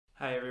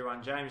Hey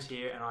everyone, James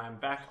here, and I am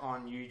back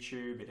on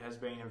YouTube. It has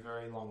been a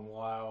very long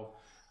while,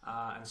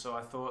 and so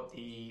I thought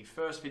the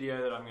first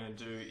video that I'm going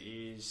to do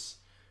is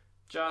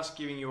just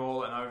giving you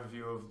all an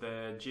overview of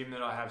the gym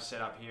that I have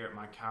set up here at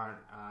my current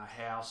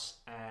house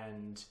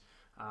and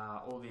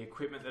all the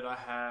equipment that I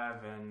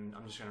have, and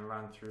I'm just going to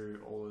run through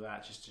all of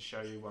that just to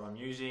show you what I'm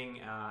using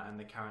and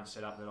the current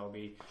setup that I'll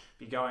be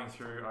going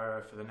through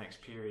for the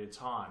next period of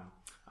time.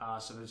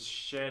 So the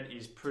shed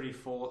is pretty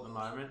full at the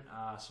moment,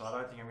 so I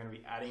don't think I'm going to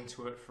be adding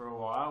to it for a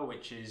while,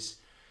 which is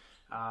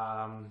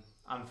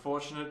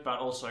unfortunate but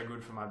also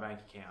good for my bank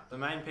account. The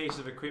main piece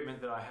of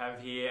equipment that I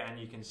have here, and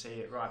you can see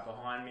it right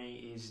behind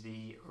me, is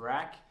the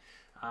rack.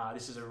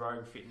 This is a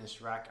Rogue Fitness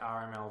rack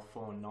RML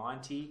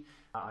 490.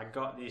 I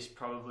got this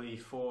probably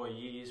 4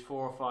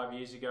 or 5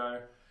 years ago,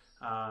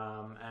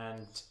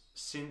 and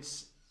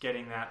since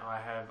getting that I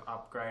have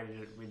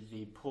upgraded it with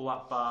the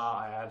pull-up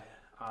bar.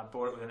 I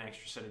bought it with an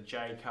extra set of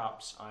J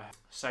cups. I have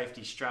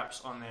safety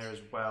straps on there as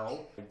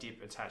well, a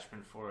dip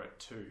attachment for it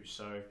too.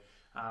 So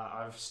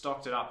I've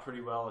stocked it up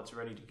pretty well. It's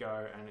ready to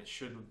go, and it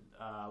should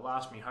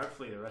last me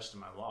hopefully the rest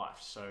of my life.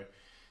 So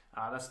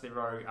that's the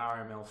Rogue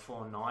RML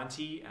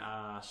 490,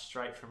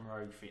 straight from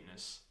Rogue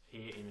Fitness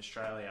here in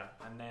Australia.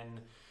 And then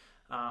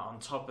on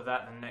top of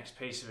that, the next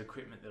piece of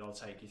equipment that I'll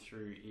take you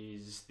through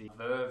is the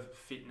Verve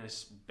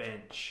Fitness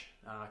bench,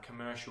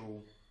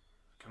 commercial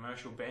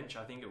bench,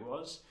 I think it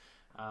was.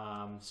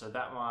 So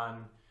that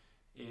one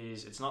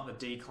it's not the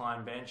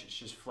decline bench, it's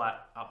just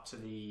flat up to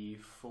the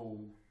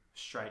full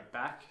straight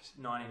back,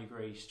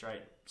 90-degree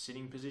straight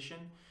sitting position.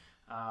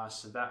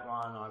 So that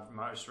one I've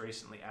most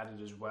recently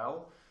added as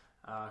well,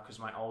 because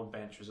my old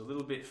bench was a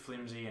little bit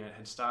flimsy and it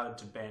had started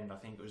to bend. I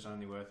think it was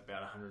only worth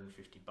about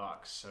 150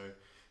 bucks. So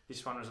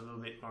this one was a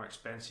little bit more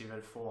expensive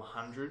at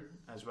 400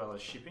 as well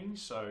as shipping.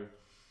 So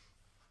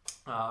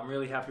I'm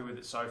really happy with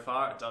it so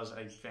far. It does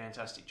a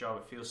fantastic job.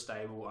 It feels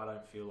stable. I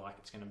don't feel like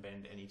it's going to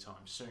bend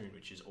anytime soon,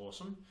 which is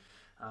awesome.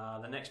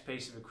 The next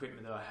piece of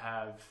equipment that I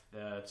have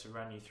to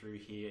run you through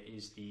here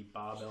is the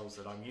barbells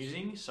that I'm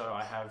using. So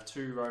I have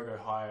two Rogue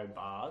Ohio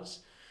bars,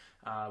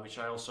 which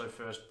I also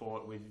first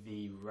bought with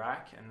the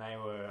rack, and they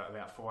were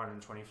about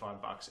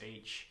 425 bucks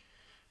each.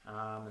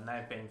 And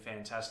they've been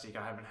fantastic.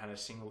 I haven't had a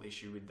single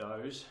issue with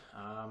those.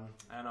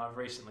 And I've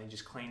recently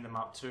just cleaned them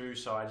up too,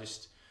 so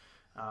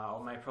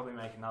I'll probably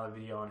make another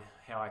video on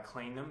how I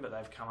clean them, but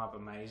they've come up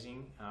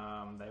amazing.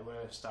 They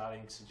were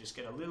starting to just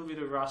get a little bit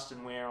of rust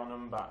and wear on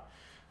them, but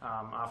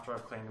after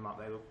I've cleaned them up,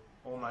 they look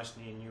almost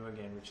near new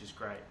again, which is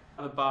great.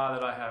 The bar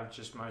that I have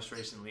just most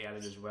recently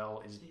added as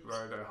well is the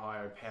Rogue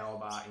Ohio Power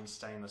Bar in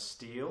stainless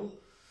steel.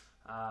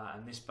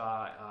 And this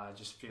bar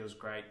just feels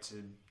great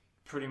to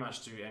pretty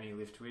much do any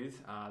lift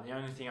with. The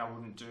only thing I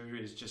wouldn't do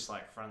is just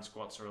like front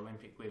squats or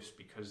Olympic lifts,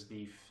 because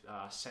the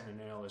center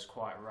knurl is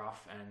quite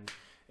rough and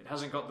it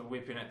hasn't got the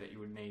whip in it that you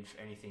would need for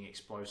anything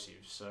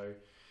explosive. So,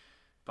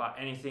 but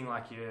anything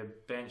like your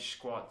bench,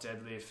 squat,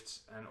 deadlift,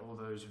 and all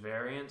those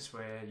variants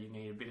where you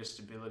need a bit of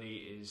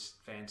stability is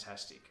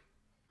fantastic.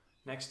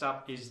 Next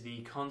up is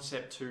the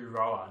Concept 2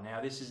 rower.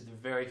 Now this is the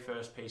very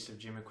first piece of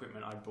gym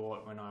equipment I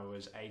bought when I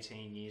was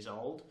 18 years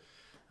old,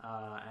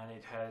 and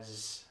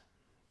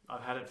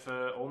I've had it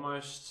for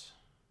almost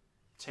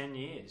 10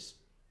 years.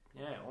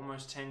 Yeah,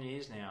 almost 10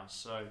 years now.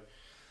 So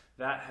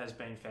that has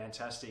been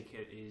fantastic.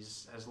 It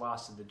has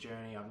lasted the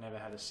journey. I've never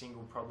had a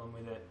single problem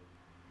with it.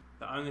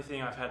 The only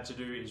thing I've had to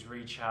do is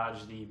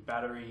recharge the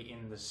battery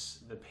in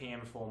the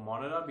PM4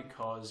 monitor,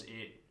 because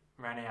it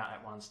ran out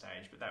at one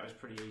stage, but that was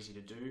pretty easy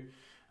to do.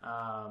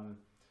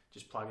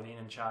 Just plug it in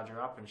and charge her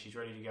up and she's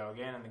ready to go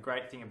again. And the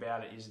great thing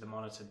about it is the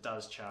monitor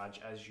does charge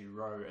as you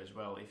row as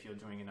well, if you're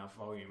doing enough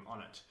volume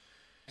on it.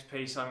 Next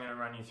piece I'm going to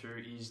run you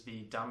through is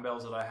the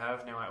dumbbells that I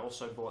have. Now I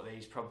also bought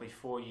these probably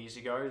 4 years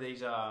ago.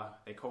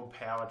 They're called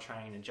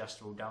Powertrain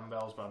adjustable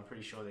dumbbells, but I'm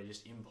pretty sure they're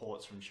just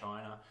imports from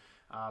China.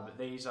 But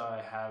these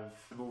I have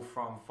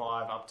from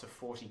 5 up to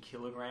 40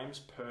 kilograms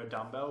per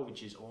dumbbell,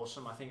 which is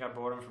awesome. I think I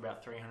bought them for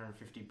about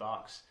 350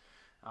 bucks.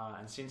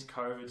 And since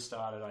COVID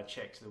started, I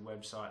checked the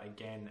website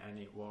again, and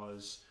it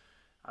was,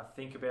 I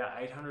think, about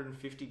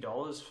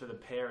 $850 for the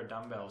pair of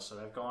dumbbells. So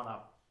they've gone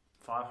up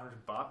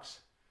 500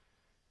 bucks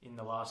in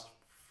the last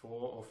 4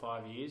 or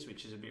 5 years,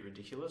 which is a bit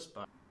ridiculous.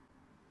 But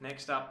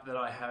next up that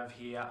I have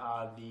here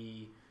are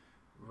the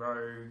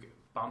Rogue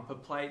bumper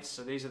plates.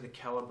 So these are the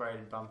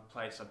calibrated bumper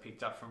plates I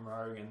picked up from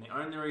Rogue, and the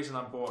only reason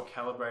I bought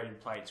calibrated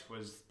plates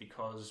was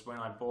because when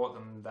I bought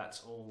them,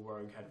 that's all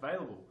Rogue had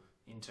available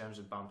in terms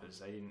of bumpers.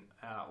 They didn't,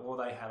 or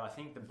they had, I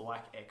think, the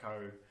Black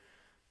Echo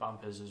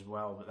bumpers as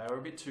well, but they were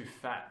a bit too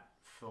fat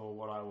for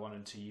what I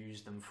wanted to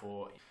use them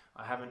for.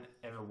 I haven't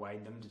ever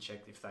weighed them to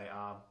check if they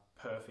are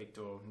perfect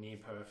or near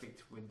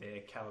perfect with their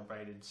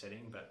calibrated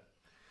setting, but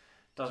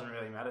it doesn't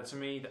really matter to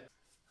me.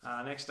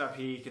 Next up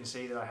here, you can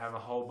see that I have a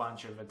whole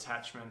bunch of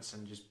attachments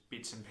and just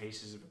bits and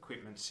pieces of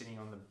equipment sitting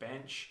on the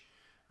bench,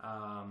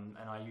 and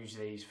I use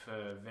these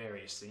for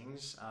various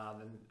things.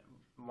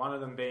 One of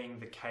them being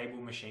the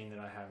cable machine that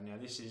I have. Now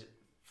this is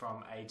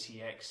from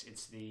ATX.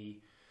 It's the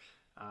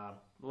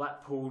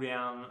lat pull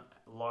down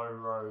low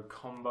row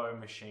combo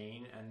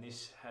machine, and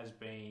this has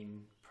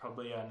been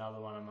probably another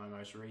one of my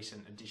most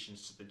recent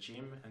additions to the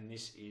gym, and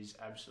this is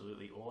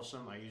absolutely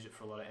awesome. I use it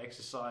for a lot of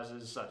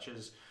exercises such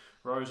as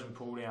rows and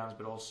pull downs,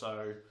 but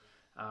also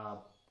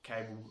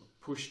cable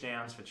push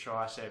downs for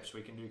triceps.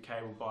 We can do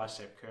cable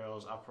bicep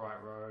curls,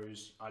 upright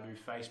rows. I do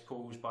face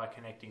pulls by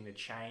connecting the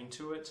chain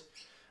to it,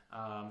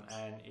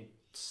 and it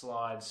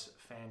slides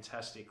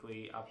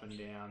fantastically up and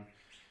down.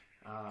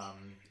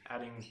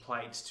 Adding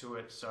plates to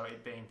it, so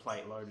it being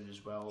plate loaded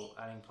as well,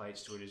 adding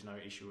plates to it is no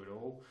issue at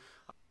all.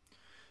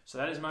 So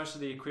that is most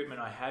of the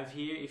equipment I have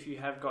here. If you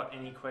have got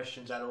any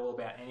questions at all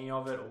about any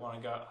of it, or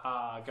want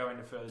to go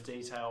into further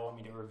detail, want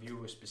me to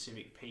review a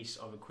specific piece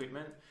of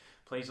equipment,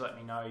 please let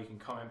me know. You can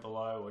comment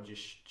below or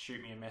just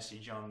shoot me a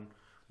message on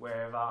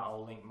wherever.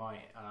 I'll link my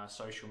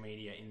social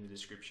media in the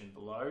description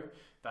below.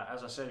 But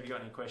as I said, if you've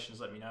got any questions,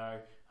 let me know.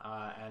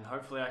 And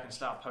hopefully I can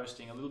start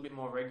posting a little bit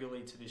more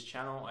regularly to this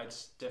channel.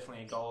 It's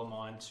definitely a goal of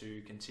mine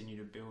to continue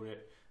to build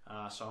it.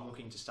 So I'm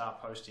looking to start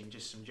posting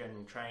just some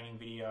general training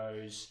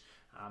videos,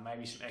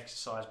 maybe some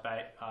exercise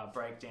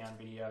breakdown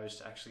videos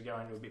to actually go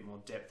into a bit more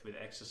depth with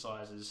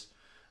exercises.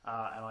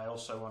 And I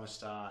also want to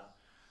start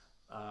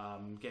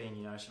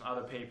getting some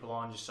other people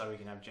on, just so we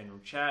can have general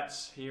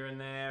chats here and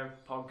there,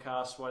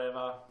 podcasts,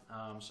 whatever.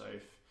 So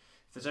if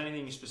there's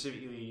anything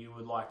specifically you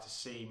would like to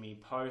see me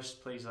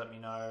post, please let me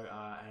know,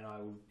 and I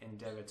will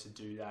endeavour to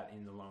do that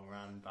in the long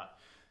run. But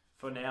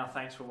for now,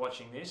 thanks for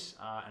watching this,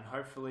 and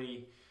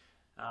hopefully,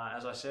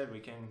 as I said, we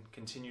can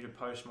continue to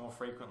post more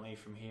frequently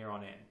from here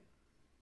on in.